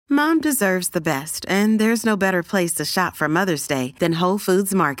Mom deserves the best, and there's no better place to shop for Mother's Day than Whole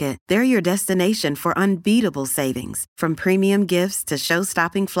Foods Market. They're your destination for unbeatable savings, from premium gifts to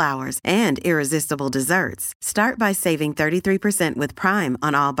show-stopping flowers and irresistible desserts. Start by saving 33% with Prime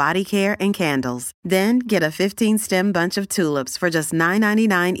on all body care and candles. Then get a 15-stem bunch of tulips for just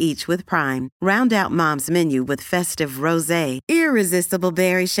 $9.99 each with Prime. Round out Mom's menu with festive rosé, irresistible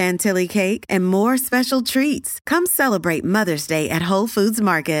berry chantilly cake, and more special treats. Come celebrate Mother's Day at Whole Foods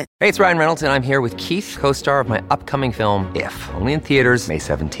Market. Hey, it's Ryan Reynolds, and I'm here with Keith, co-star of my upcoming film, If, only in theaters May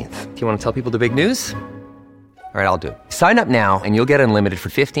 17th. Do you want to tell people the big news? All right, I'll do it. Sign up now and you'll get unlimited for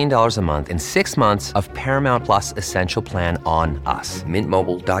 $15 a month and 6 months of Paramount Plus Essential Plan on us.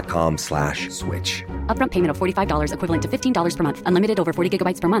 MintMobile.com/switch. Upfront payment of $45 equivalent to $15 per month. Unlimited over 40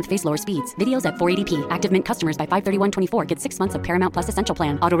 gigabytes per month. Face lower speeds. Videos at 480p. Active Mint customers by 531.24 get 6 months of Paramount Plus Essential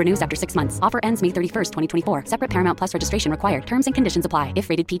Plan. Auto renews after 6 months. Offer ends May 31st, 2024. Separate Paramount Plus registration required. Terms and conditions apply if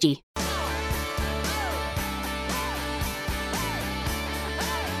rated PG.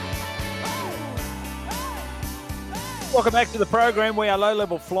 Welcome back to the program. We are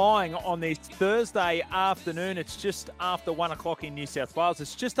low-level flying on this Thursday afternoon. It's just after 1 o'clock in New South Wales.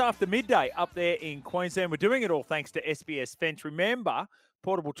 It's just after midday up there in Queensland. We're doing it all thanks to SBS Fence. Remember,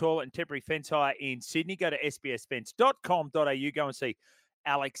 portable toilet and temporary fence hire in Sydney. Go to sbsfence.com.au. Go and see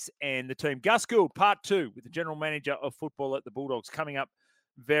Alex and the team. Gus Gould, part 2 with the General Manager of Football at the Bulldogs coming up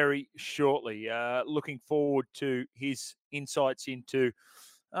very shortly. Looking forward to his insights into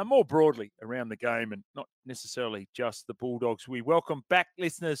more broadly around the game and not necessarily just the Bulldogs. We welcome back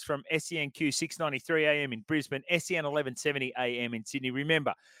listeners from SENQ 693 AM in Brisbane, SEN 1170 AM in Sydney.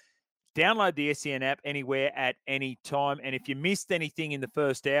 Remember, download the SEN app anywhere at any time. And if you missed anything in the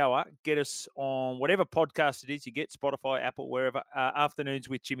first hour, get us on whatever podcast it is you get, Spotify, Apple, wherever. Afternoons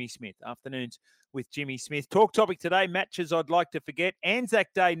with Jimmy Smith. Afternoons with Jimmy Smith. Talk topic today, matches I'd like to forget.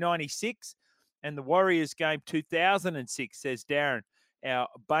 Anzac Day 96 and the Warriors game 2006, says Darren, our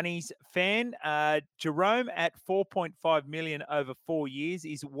Bunnies fan. Jerome at $4.5 million over 4 years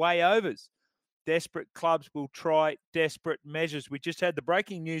is way overs. Desperate clubs will try desperate measures. We just had the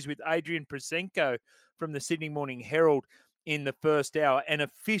breaking news with Adrian Prasenko from the Sydney Morning Herald in the first hour. An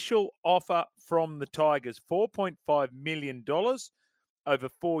official offer from the Tigers, $4.5 million over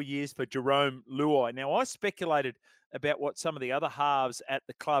 4 years for Jerome Luai. Now, I speculated about what some of the other halves at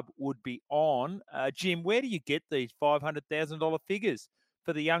the club would be on. Jim, where do you get these $500,000 figures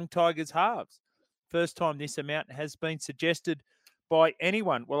for the young Tigers halves? First time this amount has been suggested by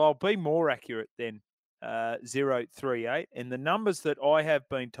anyone. Well, I'll be more accurate than 038. And the numbers that I have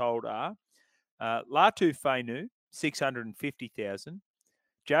been told are Latu Fainu, $650,000.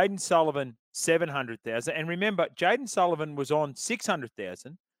 Jaden Sullivan, $700,000. And remember, Jaden Sullivan was on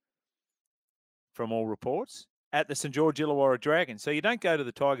 $600,000 from all reports at the St. George Illawarra Dragons. So you don't go to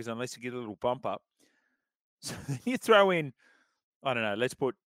the Tigers unless you get a little bump up. So then you throw in, I don't know, let's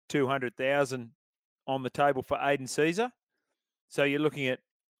put 200,000 on the table for Aiden Caesar. So you're looking at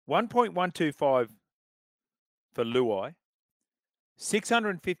 1.125 for Luai,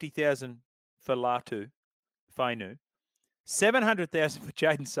 650,000 for Latu Fainu, 700,000 for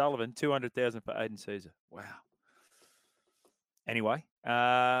Jaden Sullivan, 200,000 for Aiden Caesar. Wow. Anyway,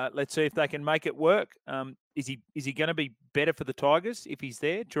 let's see if they can make it work. Is he going to be better for the Tigers if he's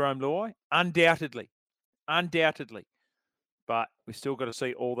there, Jerome Luai? Undoubtedly. But we've still got to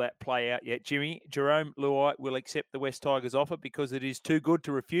see all that play out yet. Jerome Luai will accept the West Tigers offer because it is too good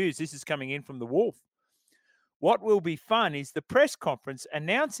to refuse. This is coming in from the Wolf. What will be fun is the press conference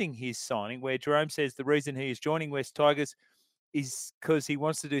announcing his signing, where Jerome says the reason he is joining West Tigers is because he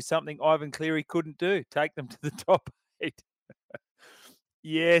wants to do something Ivan Cleary couldn't do, take them to the top 8.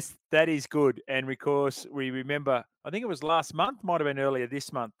 Yes, that is good. And of course, we remember, I think it was last month, might have been earlier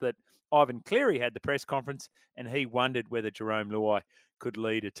this month, that Ivan Cleary had the press conference and he wondered whether Jerome Luai could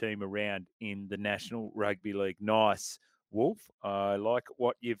lead a team around in the National Rugby League. Nice, Wolf. I like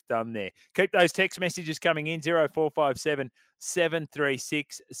what you've done there. Keep those text messages coming in, 0457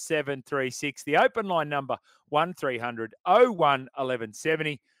 736 736. The open line number, 1300 01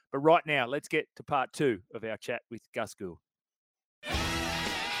 1170. But right now, let's get to part 2 of our chat with Gus Gould.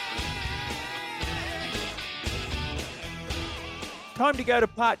 Time to go to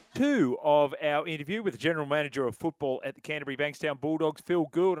part 2 of our interview with the General Manager of Football at the Canterbury Bankstown Bulldogs, Phil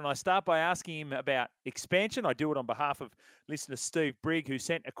Gould. And I start by asking him about expansion. I do it on behalf of listener Steve Brigg, who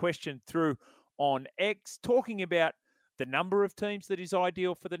sent a question through on X, talking about the number of teams that is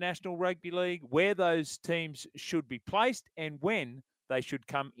ideal for the National Rugby League, where those teams should be placed, and when they should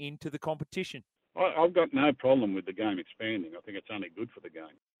come into the competition. I've got no problem with the game expanding. I think it's only good for the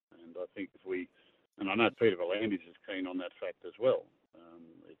game. And I think if we... And I know Peter Volandis is keen on that fact as well.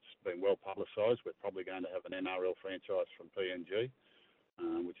 It's been well publicised. We're probably going to have an NRL franchise from PNG,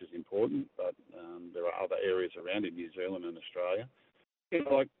 which is important, but there are other areas around in New Zealand and Australia.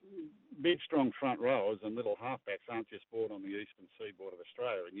 Like big, strong front rowers and little halfbacks aren't just born on the eastern seaboard of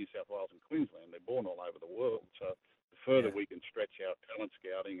Australia in New South Wales and Queensland. They're born all over the world. So the further we can stretch our talent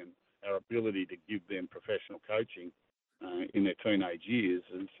scouting and our ability to give them professional coaching in their teenage years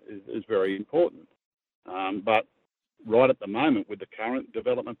is very important. But right at the moment, with the current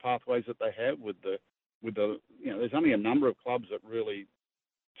development pathways that they have, with the there's only a number of clubs that really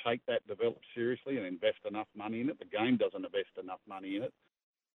take that develop seriously and invest enough money in it. The game doesn't invest enough money in it.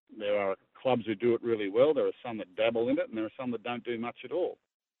 There are clubs who do it really well. There are some that dabble in it, and there are some that don't do much at all.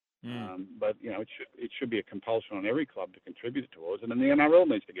 But it should be a compulsion on every club to contribute towards it, and the NRL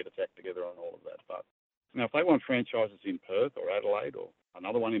needs to get its act together on all of that. But now, if they want franchises in Perth or Adelaide or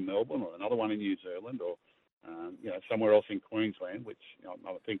another one in Melbourne or another one in New Zealand or somewhere else in Queensland, which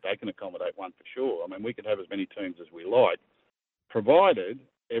I think they can accommodate one for sure. I mean, we could have as many teams as we like, provided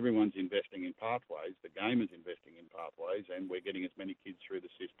everyone's investing in pathways, the game is investing in pathways, and we're getting as many kids through the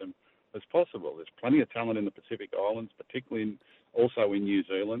system as possible. There's plenty of talent in the Pacific Islands, particularly also in New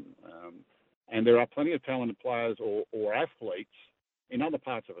Zealand, and there are plenty of talented players or athletes in other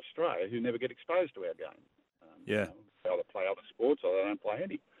parts of Australia who never get exposed to our game. They either play other sports or they don't play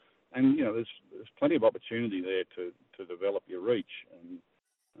any. And, there's plenty of opportunity there to develop your reach and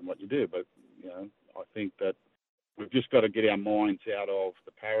what you do. But, I think that we've just got to get our minds out of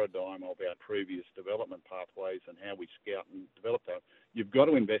the paradigm of our previous development pathways and how we scout and develop that. You've got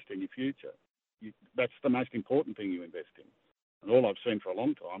to invest in your future. That's the most important thing you invest in. And all I've seen for a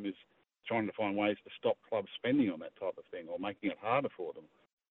long time is trying to find ways to stop clubs spending on that type of thing or making it harder for them.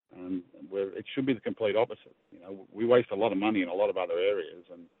 And it should be the complete opposite. We waste a lot of money in a lot of other areas,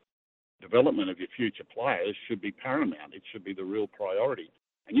 and development of your future players should be paramount. It should be the real priority.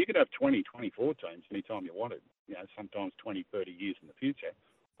 And you could have 20, 24 teams anytime you wanted, sometimes 20, 30 years in the future.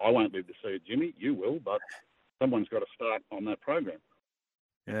 I won't live to see it, Jimmy. You will, but someone's got to start on that program.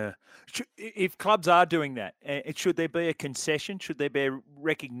 Yeah. If clubs are doing that, should there be a concession? Should there be a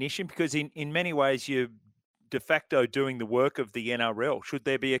recognition? Because in many ways, you're de facto doing the work of the NRL. Should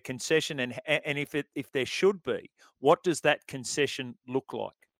there be a concession? And if there should be, what does that concession look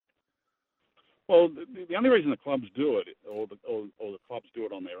like? Well, the only reason the clubs do it, or the clubs do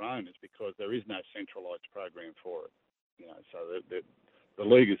it on their own, is because there is no centralised program for it. So the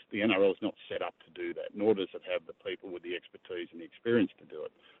league the NRL is not set up to do that, nor does it have the people with the expertise and the experience to do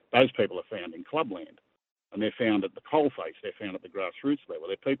it. Those people are found in clubland, and they're found at the coalface. They're found at the grassroots level.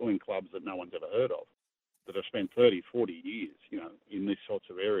 They're people in clubs that no one's ever heard of, that have spent 30, 40 years, in these sorts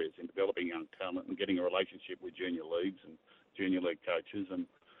of areas, in developing young talent and getting a relationship with junior leagues and junior league coaches. And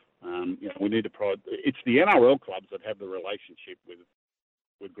we need to it's the NRL clubs that have the relationship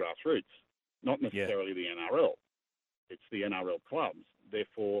with grassroots, not necessarily the NRL. It's the NRL clubs.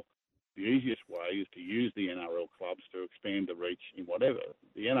 Therefore, the easiest way is to use the NRL clubs to expand the reach in whatever.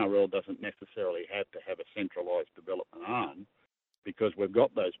 The NRL doesn't necessarily have to have a centralised development arm, because we've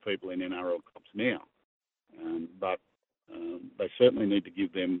got those people in NRL clubs now. But they certainly need to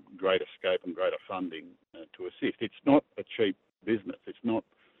give them greater scope and greater funding to assist. It's not a cheap business. It's not.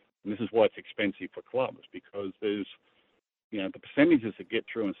 And this is why it's expensive for clubs, because there's, the percentages that get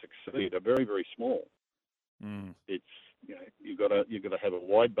through and succeed are very, very small. It's, you've got to have a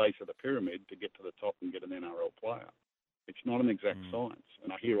wide base of the pyramid to get to the top and get an NRL player. It's not an exact science.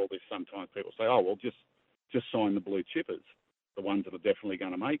 And I hear all this sometimes. People say, "Oh, well, just sign the blue chippers, the ones that are definitely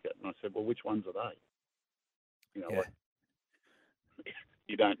going to make it." And I said, "Well, which ones are they?"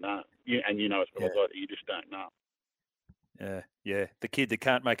 You don't know. And as well as I do, you just don't know. Yeah. The kid that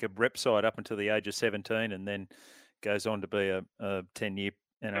can't make a rep side up until the age of 17 and then goes on to be a 10-year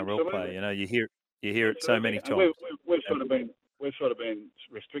NRL player. You hear it so many times. We've sort of been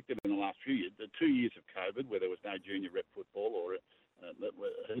restricted in the last few years. The 2 years of COVID, where there was no junior rep football, or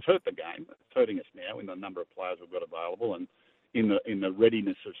it's hurt the game. It's hurting us now in the number of players we've got available, and in the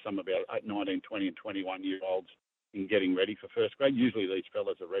readiness of some of our 19, 20, and 21-year-olds in getting ready for first grade. Usually these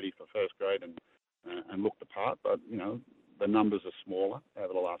fellas are ready for first grade and look the part, but the numbers are smaller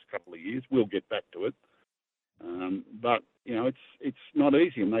over the last couple of years. We'll get back to it. But it's not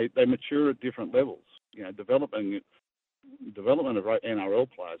easy, and they mature at different levels. Development of NRL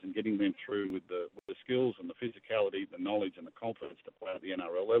players and getting them through with the skills and the physicality, the knowledge and the confidence to play at the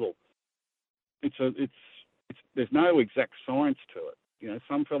NRL level. There's no exact science to it.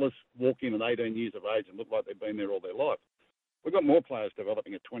 Some fellas walk in at 18 years of age and look like they've been there all their life. We've got more players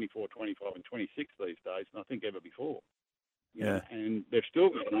developing at 24, 25 and 26 these days than I think ever before. And they've still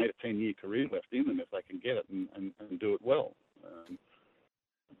got an 8 or 10 year career left in them if they can get it and do it well.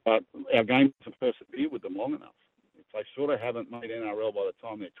 But our game doesn't persevere with them long enough. If they sort of haven't made NRL by the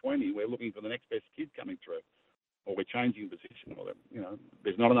time they're 20, we're looking for the next best kid coming through, or we're changing position, or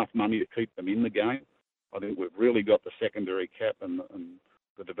there's not enough money to keep them in the game. I think we've really got the secondary cap and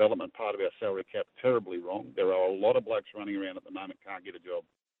the development part of our salary cap terribly wrong. There are a lot of blokes running around at the moment, can't get a job,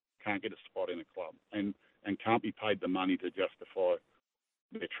 can't get a spot in a club, and can't be paid the money to justify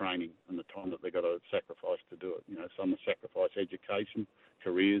their training and the time that they've got to sacrifice to do it. Some sacrifice education,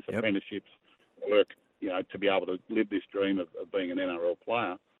 careers, apprenticeships, work, to be able to live this dream of being an NRL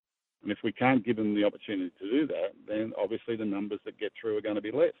player. And if we can't give them the opportunity to do that, then obviously the numbers that get through are going to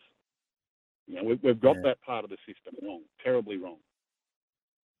be less. We've got that part of the system wrong, terribly wrong.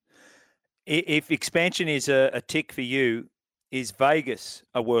 If expansion is a tick for you, is Vegas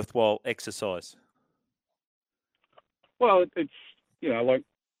a worthwhile exercise? Well, it's, like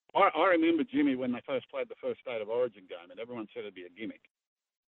I remember, Jimmy, when they first played the first State of Origin game, and everyone said it'd be a gimmick.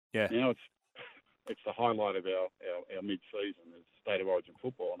 Yeah. Now it's the highlight of our mid-season is State of Origin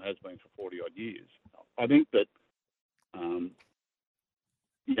football, and has been for 40-odd years. I think that,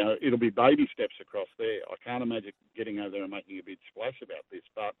 it'll be baby steps across there. I can't imagine getting over there and making a big splash about this,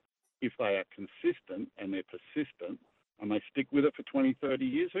 but if they are consistent and they're persistent and they stick with it for 20, 30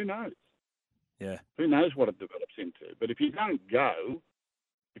 years, who knows? Yeah. Who knows what it develops into? But if you don't go,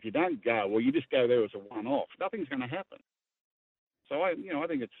 or you just go there as a one-off, nothing's going to happen. So I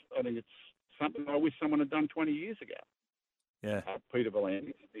think it's something I wish someone had done 20 years ago. Yeah. Peter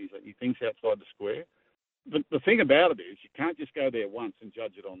V'landys, he thinks outside the square. But the thing about it is, you can't just go there once and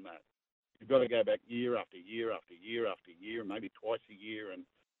judge it on that. You've got to go back year after year after year after year, maybe twice a year, and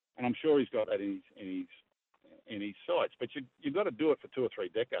I'm sure he's got that in his sights. But you've got to do it for 2 or 3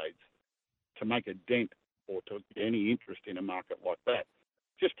 decades to make a dent or to get any interest in a market like that.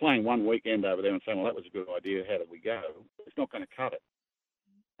 Just playing one weekend over there and saying, well, that was a good idea, how did we go? It's not going to cut it.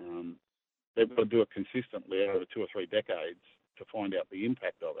 They've got to do it consistently over 2 or 3 decades to find out the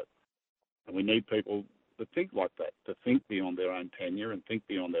impact of it. And we need people to think like that, to think beyond their own tenure and think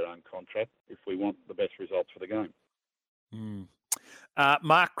beyond their own contract if we want the best results for the game.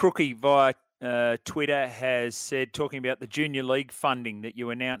 Mark Crookie via Twitter has said, talking about the Junior League funding that you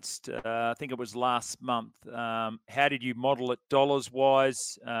announced, I think it was last month. How did you model it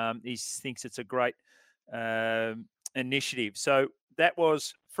dollars-wise? He thinks it's a great initiative. So that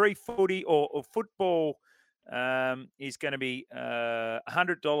was free footy or football is going to be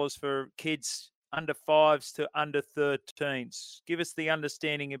 $100 for kids under 5s to under 13s. Give us the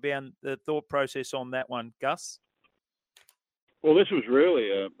understanding about the thought process on that one, Gus. Well, this was really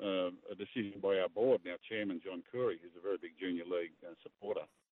a decision by our board. Our chairman, John Curry, who's a very big Junior League supporter,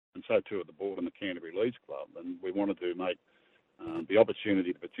 and so too are the board and the Canterbury Leagues Club. And we wanted to make the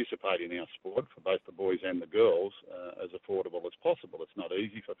opportunity to participate in our sport for both the boys and the girls as affordable as possible. It's not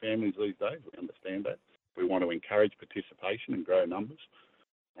easy for families these days. We understand that. We want to encourage participation and grow numbers.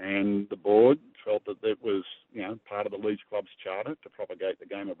 And the board felt that it was, part of the Leagues Club's charter to propagate the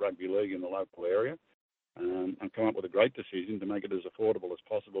game of rugby league in the local area. And come up with a great decision to make it as affordable as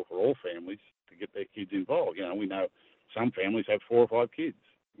possible for all families to get their kids involved. We know some families have 4 or 5 kids,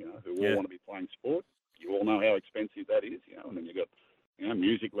 who all want to be playing sport. You all know how expensive that is, and then you've got,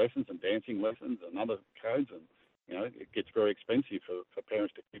 music lessons and dancing lessons and other codes, and, it gets very expensive for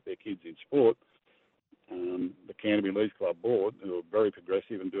parents to keep their kids in sport. The Canterbury Leagues Club board, who are very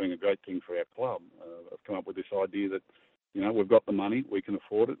progressive and doing a great thing for our club, have come up with this idea that, we've got the money, we can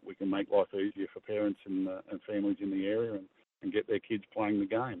afford it, we can make life easier for parents and families in the area and get their kids playing the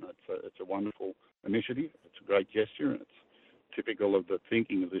game. It's a wonderful initiative. It's a great gesture, and it's typical of the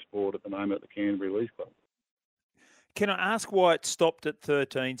thinking of this board at the moment at the Canterbury Leagues Club. Can I ask why it stopped at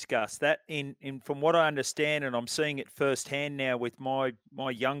 13s, Gus? That in from what I understand, and I'm seeing it firsthand now with my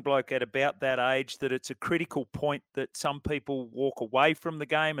young bloke at about that age, that it's a critical point that some people walk away from the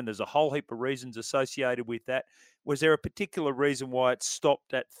game, and there's a whole heap of reasons associated with that. Was there a particular reason why it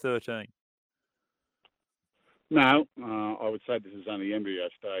stopped at 13? No, I would say this is only the embryo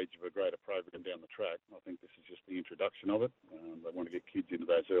stage of a greater program down the track. I think this is just the introduction of it. They want to get kids into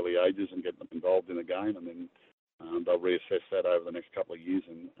those early ages and get them involved in the game, and then they'll reassess that over the next couple of years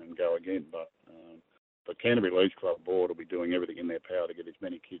and go again. But the Canterbury Leagues Club board will be doing everything in their power to get as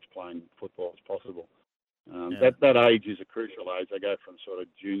many kids playing football as possible. That age is a crucial age. They go from sort of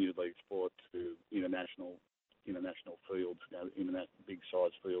junior league sport to international fields, big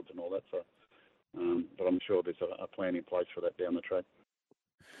size fields and all that. So, but I'm sure there's a plan in place for that down the track.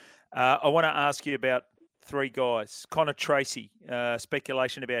 I want to ask you about 3 guys. Connor Tracy,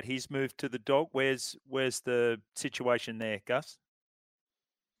 speculation about his move to the Dog. Where's the situation there, Gus?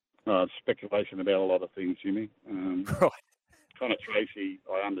 Speculation about a lot of things, Jimmy. Right. Connor Tracy,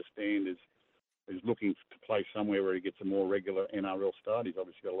 I understand, is looking to play somewhere where he gets a more regular NRL start. He's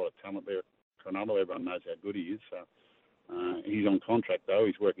obviously got a lot of talent there at Cronulla. Everyone knows how good he is. So he's on contract, though.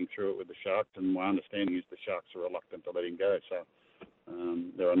 He's working through it with the Sharks, and my understanding is the Sharks are reluctant to let him go. So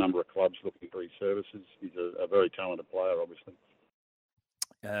there are a number of clubs looking for his services. He's a very talented player, obviously.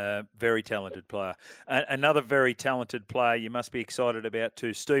 Very talented player. Another very talented player you must be excited about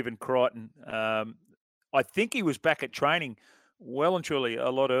too, Stephen Crichton. I think he was back at training well and truly a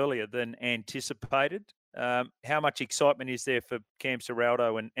lot earlier than anticipated. How much excitement is there for Cam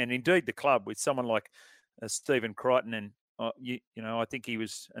Serraldo and indeed the club with someone like Stephen Crichton? And, I think he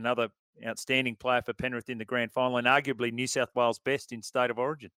was another outstanding player for Penrith in the grand final and arguably New South Wales' best in State of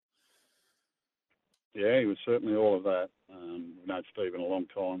Origin. Yeah, he was certainly all of that. We've known Stephen a long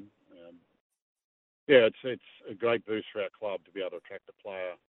time. It's a great boost for our club to be able to attract a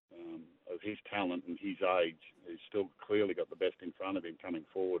player of his talent and his age. He's still clearly got the best in front of him coming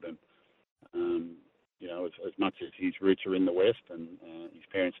forward. And, as much as his roots are in the West and his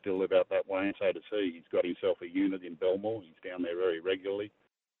parents still live out that way, and so does he, he's got himself a unit in Belmore. He's down there very regularly.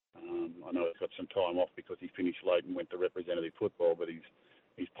 I know he's got some time off because he finished late and went to representative football, but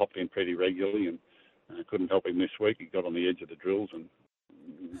he's popped in pretty regularly and couldn't help him this week. He got on the edge of the drills and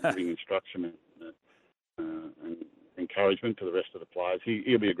giving instruction and encouragement to the rest of the players.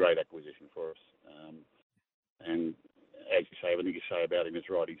 He'll be a great acquisition for us. And as you say, everything you say about him is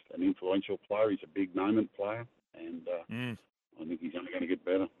right. He's an influential player. He's a big moment player, and I think he's only going to get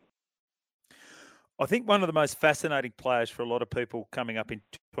better. I think one of the most fascinating players for a lot of people coming up in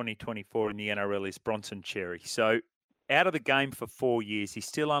 2024 in the NRL is Bronson Xerri. So out of the game for 4 years, he's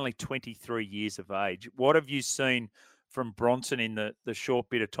still only 23 years of age. What have you seen from Bronson in the short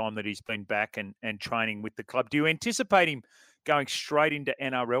bit of time that he's been back and training with the club? Do you anticipate him going straight into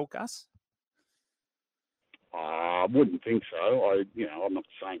NRL, Gus? I wouldn't think so. I'm not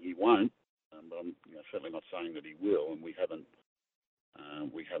saying he won't, but I'm certainly not saying that he will. And we haven't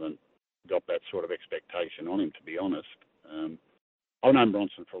got that sort of expectation on him, to be honest. I've known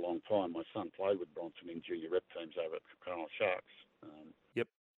Bronson for a long time. My son played with Bronson in junior rep teams over at Cronulla Sharks. Yep.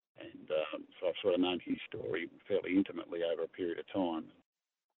 And so I've sort of known his story fairly intimately over a period of time.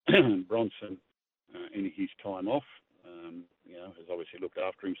 Bronson, in his time off, has obviously looked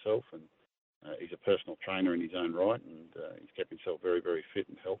after himself, and he's a personal trainer in his own right, and he's kept himself very, very fit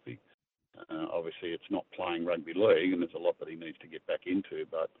and healthy. Obviously, it's not playing rugby league, and there's a lot that he needs to get back into,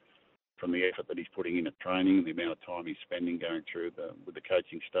 but from the effort that he's putting in at training and the amount of time he's spending going through with the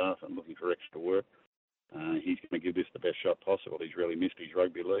coaching staff and looking for extra work, he's going to give this the best shot possible. He's really missed his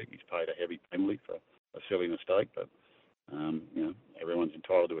rugby league. He's paid a heavy penalty for a silly mistake, but everyone's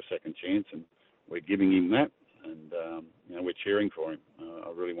entitled to a second chance, and we're giving him that, and we're cheering for him.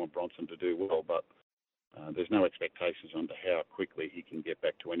 I really want Bronson to do well, but there's no expectations on to how quickly he can get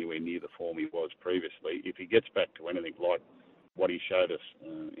back to anywhere near the form he was previously. If he gets back to anything like what he showed us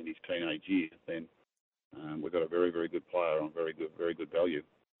in his teenage years, then we've got a very, very good player on very good value.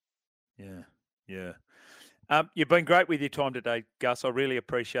 Yeah. You've been great with your time today, Gus. I really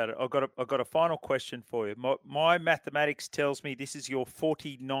appreciate it. I've got a final question for you. My mathematics tells me this is your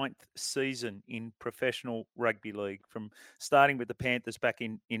 49th season in professional rugby league, from starting with the Panthers back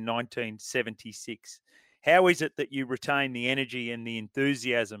in 1976. How is it that you retain the energy and the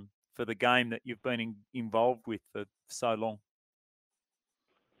enthusiasm for the game that you've been involved with for so long?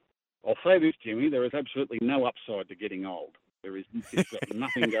 I'll say this, Jimmy, there is absolutely no upside to getting old. It's got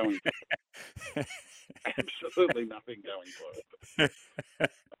nothing going for it. Absolutely nothing going for it.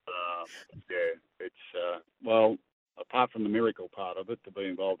 It's apart from the miracle part of it, to be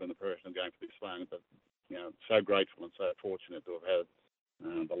involved in the professional game for this long, but so grateful and so fortunate to have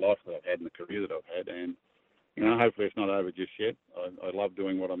had the life that I've had and the career that I've had, and hopefully it's not over just yet. I love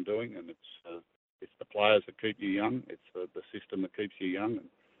doing what I'm doing, and it's the players that keep you young. It's the system that keeps you young,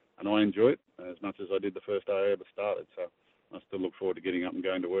 and I enjoy it as much as I did the first day I ever started. So I still look forward to getting up and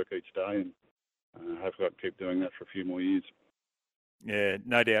going to work each day, and hopefully I can keep doing that for a few more years. Yeah,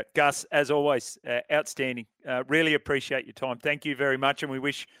 no doubt. Gus, as always, outstanding. Really appreciate your time. Thank you very much, and we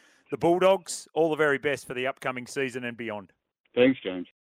wish the Bulldogs all the very best for the upcoming season and beyond. Thanks, James.